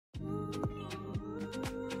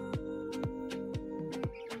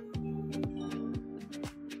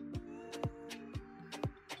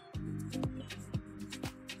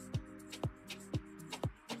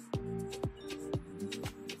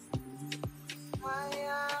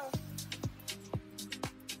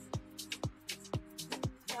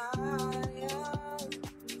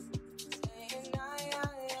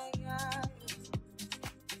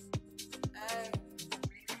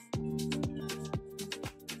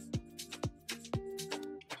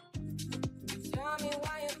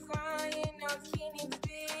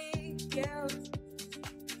skills.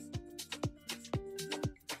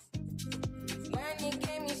 When you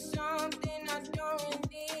gave me something I don't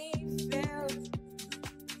really feel,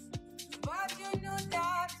 but you knew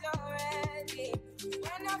that already.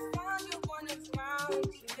 When I found you on the ground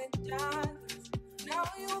in the dark, now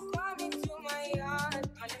you come into my heart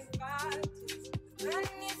uninvited. When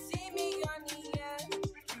you see me on the edge,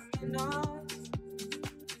 I'm not.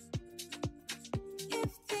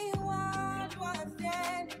 If the world was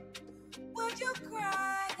dead, would you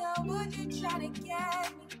cry or would you try to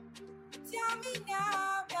get me? Tell me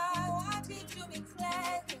now, I want me to be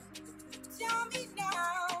clear. Tell me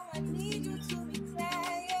now, I need you to be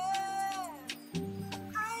clear. Yeah.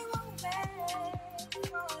 I will wait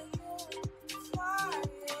for you, for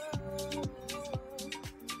you.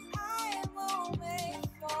 I will wait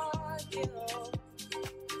for you.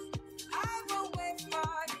 I will wait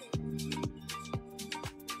for you.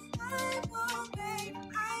 I will wait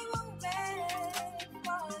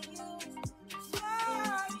for you, for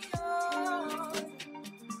you.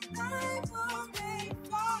 I will wait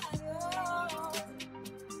for you.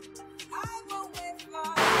 I will wait for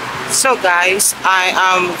you. So guys, I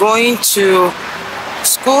am going to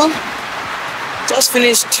school. Just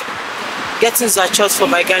finished getting Zachot for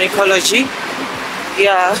my gynecology.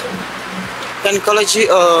 Yeah, gynecology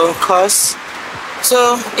course.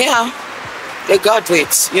 So yeah, they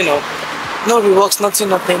graduate, you know, no reworks,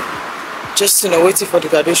 nothing. Just, you know, waiting for the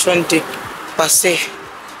graduation day per se.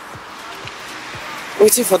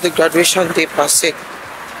 Waiting for the graduation day per se.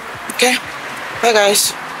 Okay, bye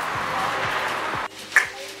guys.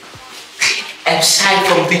 I'm Shai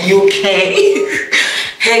from the UK.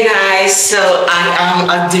 Hey guys, so I am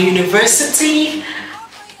at the university.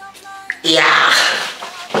 Yeah.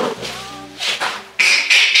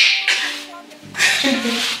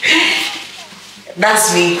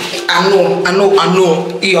 That's me. I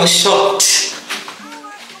know. You're shocked.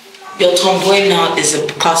 Your tomboy now is a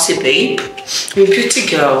classy babe. You're a beauty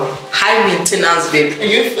girl. High maintenance babe. Can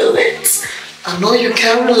you feel it? I know you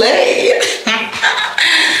can relate.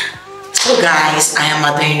 So guys, I am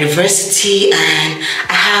at the university and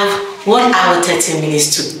I have 1 hour 30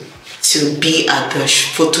 minutes to be at the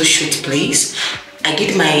photo shoot place. I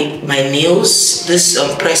did my nails, this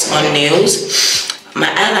press-on nails.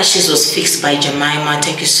 My eyelashes was fixed by Jemima,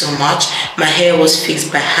 thank you so much. My hair was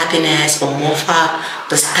fixed by Happiness or Mofa,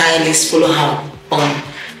 the stylist. Follow her on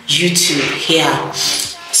YouTube here.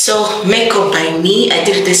 So makeup by me, I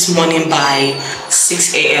did it this morning by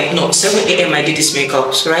 6 a.m. No, 7 a.m. I did this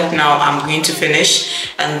makeup. So right now I'm going to finish,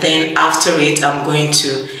 and then after it I'm going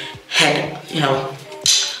to head, you know,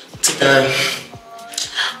 to the,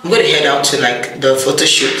 I'm going to head out to like the photo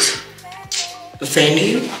shoot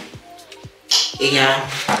venue. Yeah.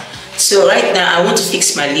 So right now I want to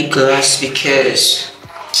fix my lip gloss because,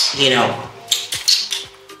 you know,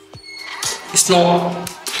 it's not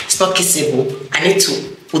kissable. I need to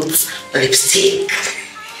put lipstick.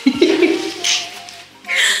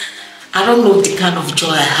 I don't know the kind of joy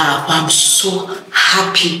I have, but I'm so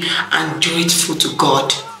happy and grateful to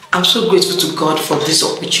God. I'm so grateful to God for this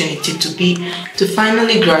opportunity to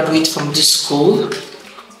finally graduate from this school,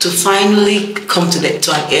 to finally come to an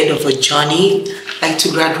end of a journey. Like, to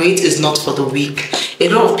graduate is not for the weak. A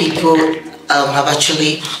lot of people have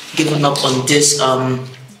actually given up on this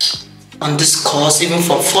course, even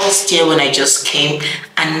for first year when I just came,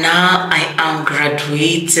 and now I am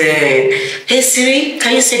graduated. Hey Siri,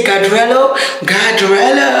 can you say Gadrello?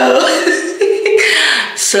 Gadrello.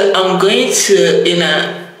 So I'm going to, in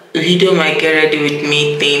a video my get ready with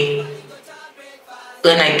me thing,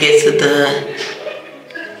 when I get to the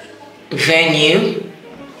venue,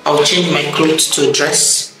 I'll change my clothes to a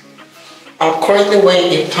dress. I'm currently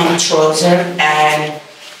wearing a pant trouser and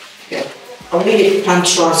I'm wearing a pant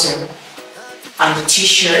trouser and the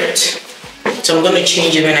t-shirt. So I'm gonna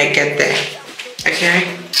change it when I get there.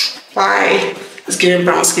 Okay? Bye. It's giving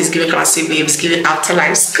brown skin, it's giving classy babe, it's giving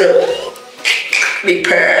afterlife school. Be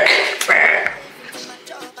purr.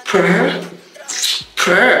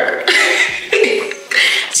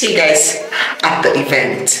 See you guys at the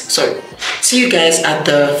event. Sorry. See you guys at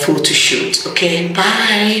the photo shoot. Okay?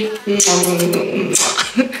 Bye.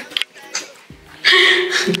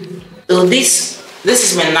 So this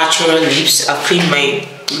is my natural lips. I've cleaned my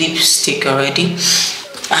lipstick already.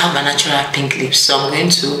 I have my natural pink lips, so I'm going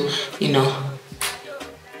to, you know,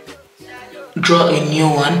 draw a new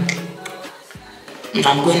one. And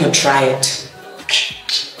I'm going to try it.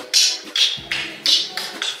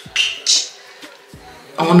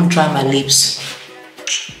 I want to try my lips.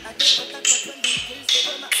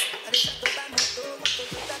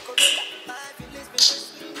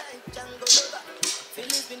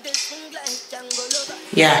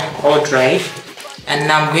 Yeah, all dry. And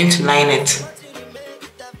now I'm going to line it.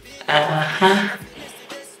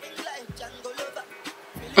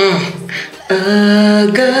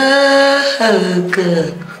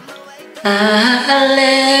 Good.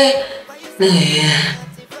 Hallelujah.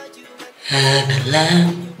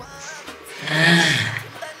 Hallelujah.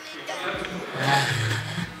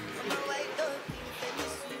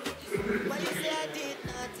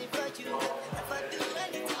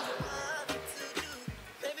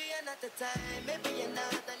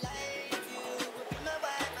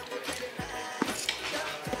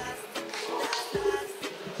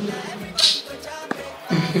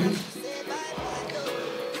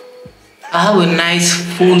 I have a nice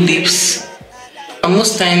full lips.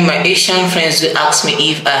 Most time my Asian friends will ask me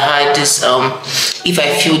if I had this if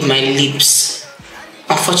I filled my lips.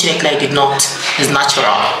 Unfortunately I did not. It's natural.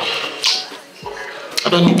 I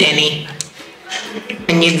don't need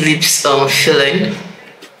any lips filling.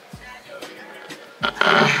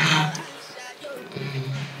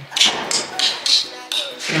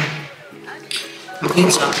 I'm going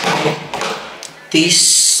to apply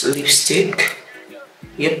this lipstick.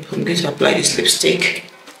 Yep, I'm going to apply this lipstick.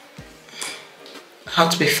 I have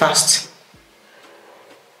to be fast.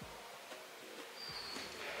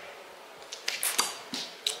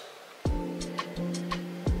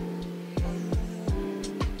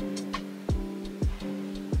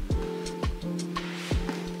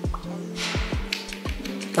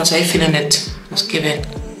 How are you feeling it? Let's give it.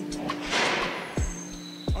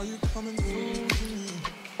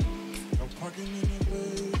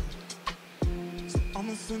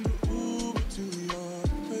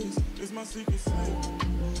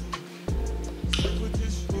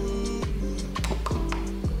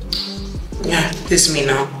 Yeah, this is me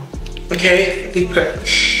now. Okay, deeper.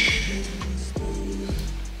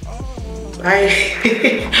 Bye.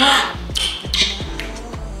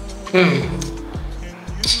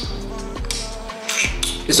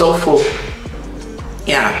 It's all full.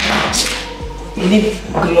 Yeah. You need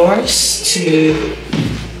gloss to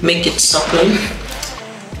make it supple.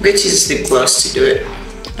 Which is the gloss to do it.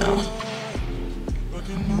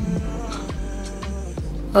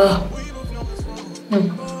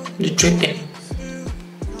 The dripping.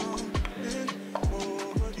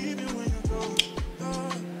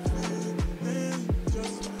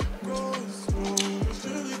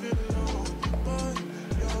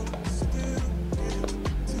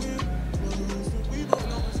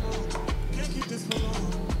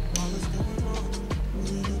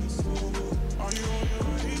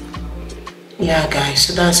 Yeah guys,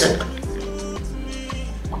 so that's it.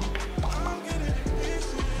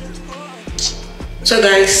 So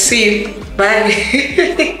guys, see you. Bye.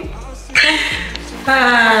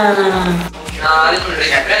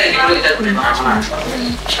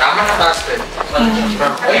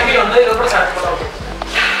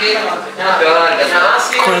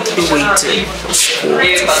 Currently waiting for school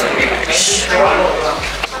to finish.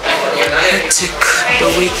 Hectic, the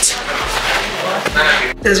wait.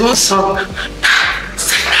 There's one song.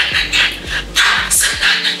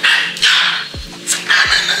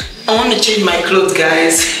 I want to change my clothes,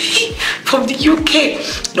 guys. From the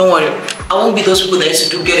UK. Don't worry, I won't be those people that used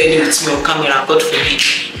to do get ready with me on camera. God forbid.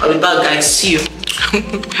 I'll be back, guys. See you.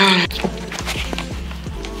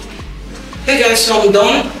 Hey guys, so I'm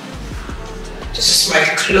done. This is my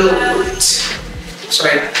clothes.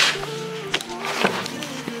 Sorry.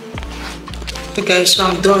 Hey guys, so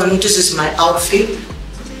I'm done. This is my outfit.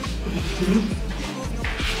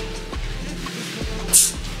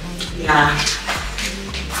 Yeah.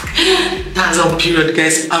 That's on period,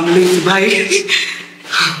 guys. I'm late. Bye.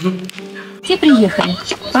 Все приехали.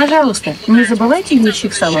 Пожалуйста, не забывайте вещи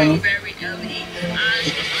в салоне.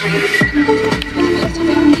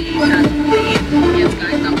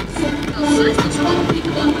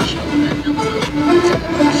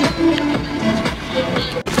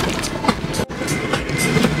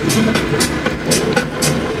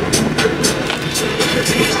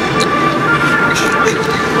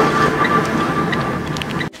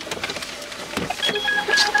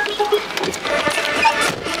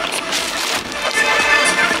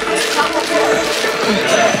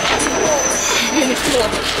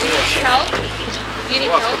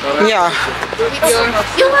 Yeah.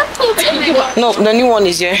 No, the new one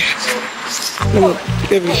is here. No,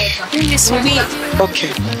 baby.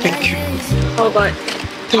 Okay, thank you. How about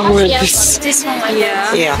Don't worry, this. this one?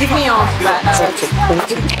 Yeah. Yeah. Give me off that. Okay, thank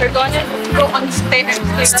you. We're gonna go on the stairs.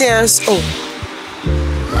 Stairs. Oh.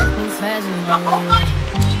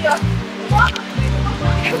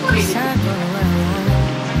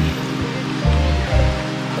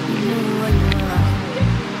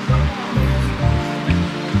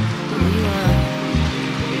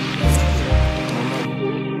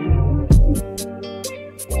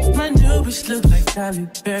 lips look like Halle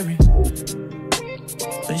Berry,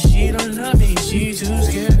 but she don't love me, she too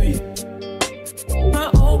scary. My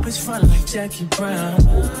hope is front like Jackie Brown.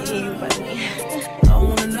 I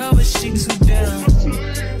wanna know but she too down.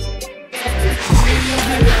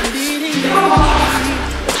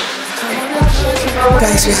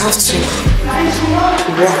 Guys, we have to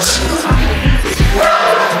walk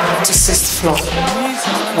to 6th floor.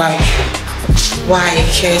 Why? Why?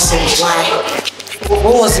 Kirsten, why?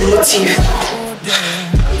 What was the motive?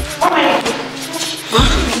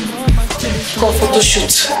 Go photo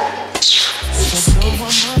shoot.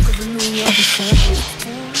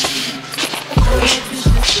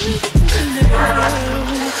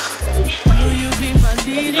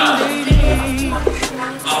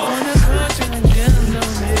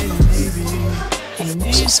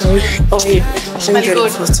 Sorry. Oh, yeah. Let me get the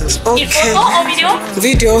photos. Okay.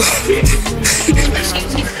 Video.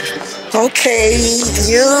 Okay.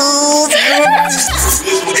 You.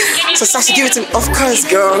 So, Sashi, give it to me. Of course,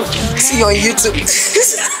 girl. See you on YouTube.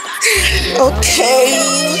 Okay.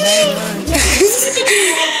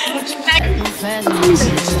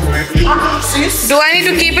 Do I need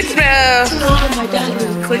to keep it?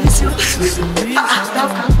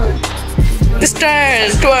 This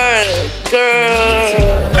turn, twirl,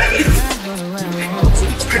 girl.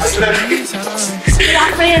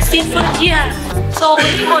 So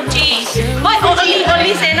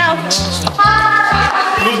only say now.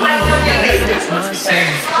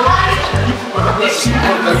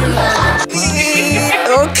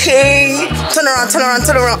 Okay. Turn around, turn around,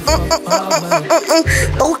 turn around.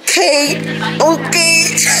 Okay. Okay.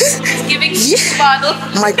 Giving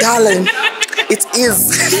Yeah. My darling. It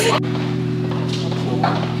is.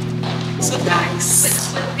 So guys,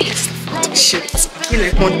 shoot, you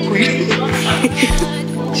like one queen.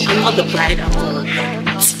 I'm not the bride.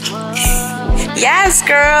 Yes,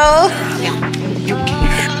 girl.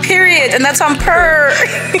 Period, and that's on purr.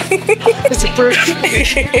 It's a purr.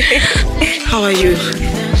 How are you?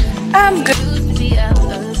 I'm good.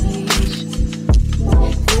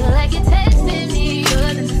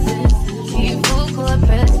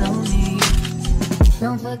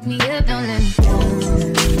 Don't fuck me up, don't let me down.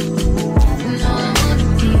 You know I wanna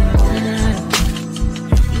be around.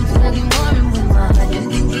 You fucking warm with my heart. Just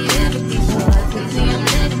think it would be so hard. Cause I'm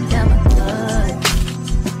letting down my guard.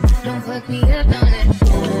 Don't fuck me up, don't let me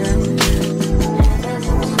down. Cause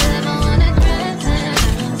if I wanna drown,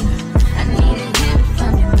 I need to hear it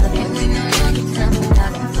from you. And we know you can tell me how.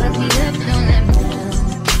 Don't fuck me up, don't let me down.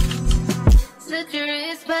 Slit your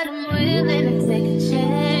wrist, but I'm willing to take a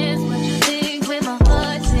chance. What you think with my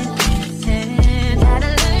heart in his hand?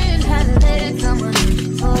 Gotta learn how to let someone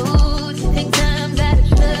hold. Take time, gotta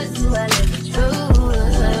trust who I let me trust.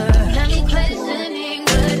 Got me questioning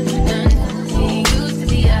what I've done to me. Used to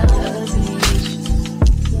be out of reach.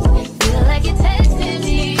 Feel like you're testing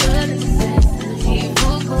me, you're necessity.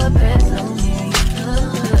 Full court press on me.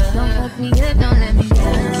 Don't fuck me up, don't let me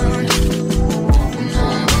down. You know I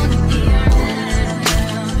wanna be around.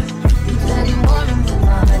 You study more and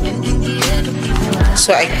more. I didn't think it would be so hard.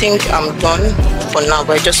 So I think I'm done for now,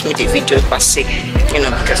 but I just made a video per se, you know,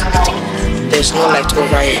 because I think there's no light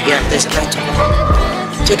over here. Yeah, there's light over here.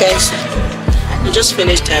 So guys, we just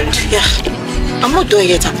finished and yeah, I'm not done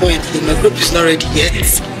yet apparently. My group is not ready yet.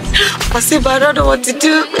 I say, but I don't know what to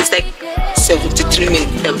do. It's like 73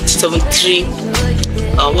 minutes, 73,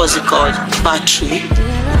 what's it called, battery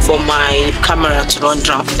for my camera to run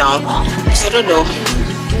down. So I don't know.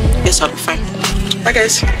 Yes, I'll be fine. Bye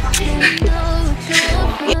guys.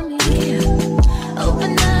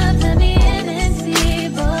 Open up, let me in and see,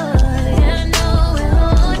 boy. I know where I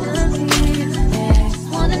wanna be. Just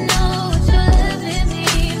wanna know what your love in me,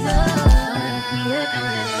 boy. Yeah, don't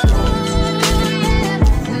let me go.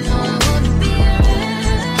 You know I wanna be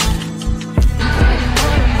around.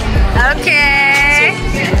 Okay.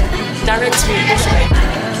 Direct me.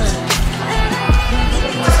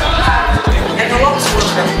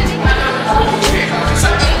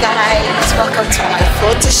 Guys, welcome to my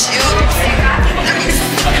photo shoot.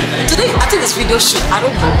 Today, I think it's video shoot. I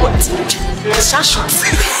don't know what. It's shot shoot.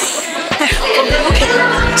 Okay,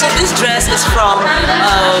 so this dress is from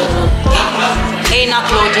Aina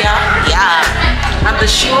Claudia. Yeah. And the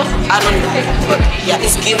shoe, I don't know. But yeah,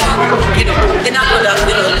 it's given. You know, Aina Claudia,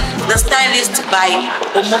 you know, the stylist by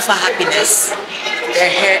Omo for Happiness. Their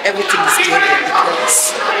hair, everything is given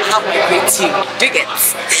because I have a great team. Do you get?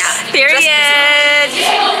 Yeah. Period.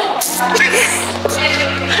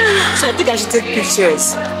 So I think I should take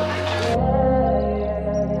pictures.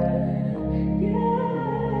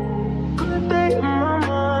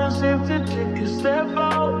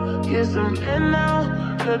 Get some in now,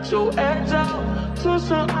 let your edge out. To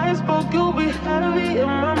some iceberg, you'll be heavy in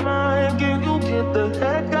my mind. Can you get the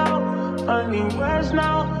heck out? I need rest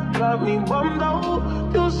now. Got me bummed out.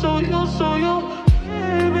 You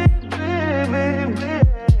baby, baby, baby.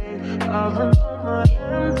 I've been on my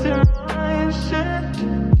empty mind, shit.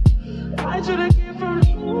 I should've came from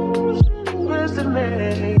losing the best of me.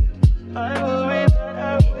 I worry that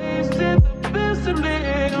I wasted the best of me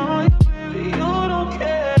on you, baby. You don't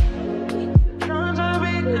care. I'm trying to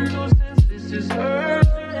make a nuisance. This is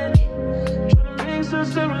urgent. Trying to make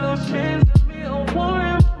some little change to me. I want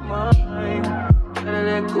in my mind. Gotta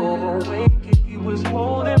let go away. He was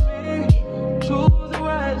holding me to the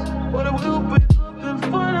right, but it will break up in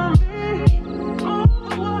front of me. All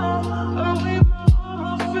the while, I wait my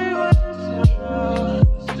almost favorites.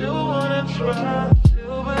 Still wanna try,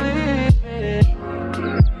 still believe it.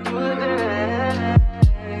 Good days,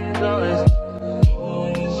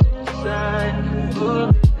 always inside. Good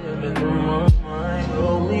living in my mind.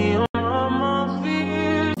 Hold me on my feet.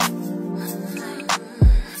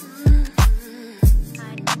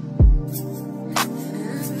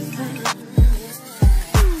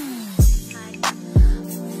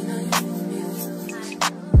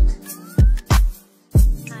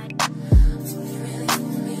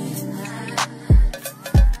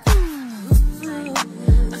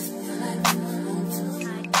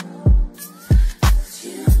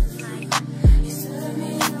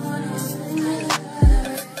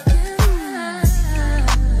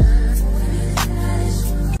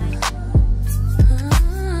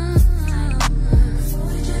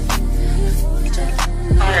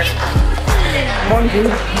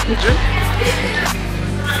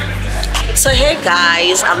 So hey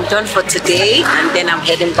guys, I'm done for today and then I'm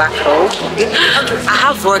heading back home. I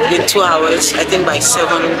have work in 2 hours, I think by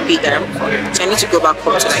 7 p.m. So I need to go back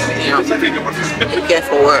home to prepare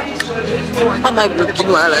for work. I might be looking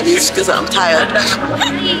while at this because I'm tired.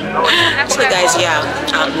 So guys, yeah,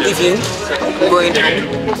 I'm leaving, going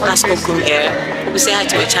home. Let's go come here. We say hi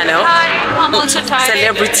to my channel. Hi, I'm also tired.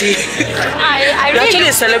 Celebrity. I You're actually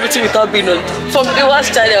a celebrity without being on from the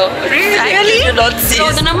worst channel. Really? I do not see.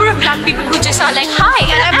 So the number of black people who just are like hi,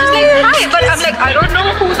 and I'm just like hi, but I'm like I don't know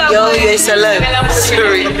who that Yo, was. you're a celeb.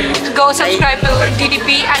 Sorry. Go subscribe to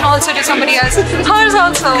DDP and also to somebody else. Hers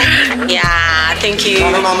also. Yeah, thank you.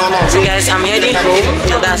 So guys, I'm heading home.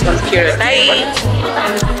 So that's my period. Bye.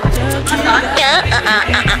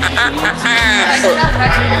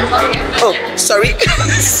 Oh, sorry.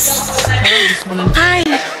 Hi.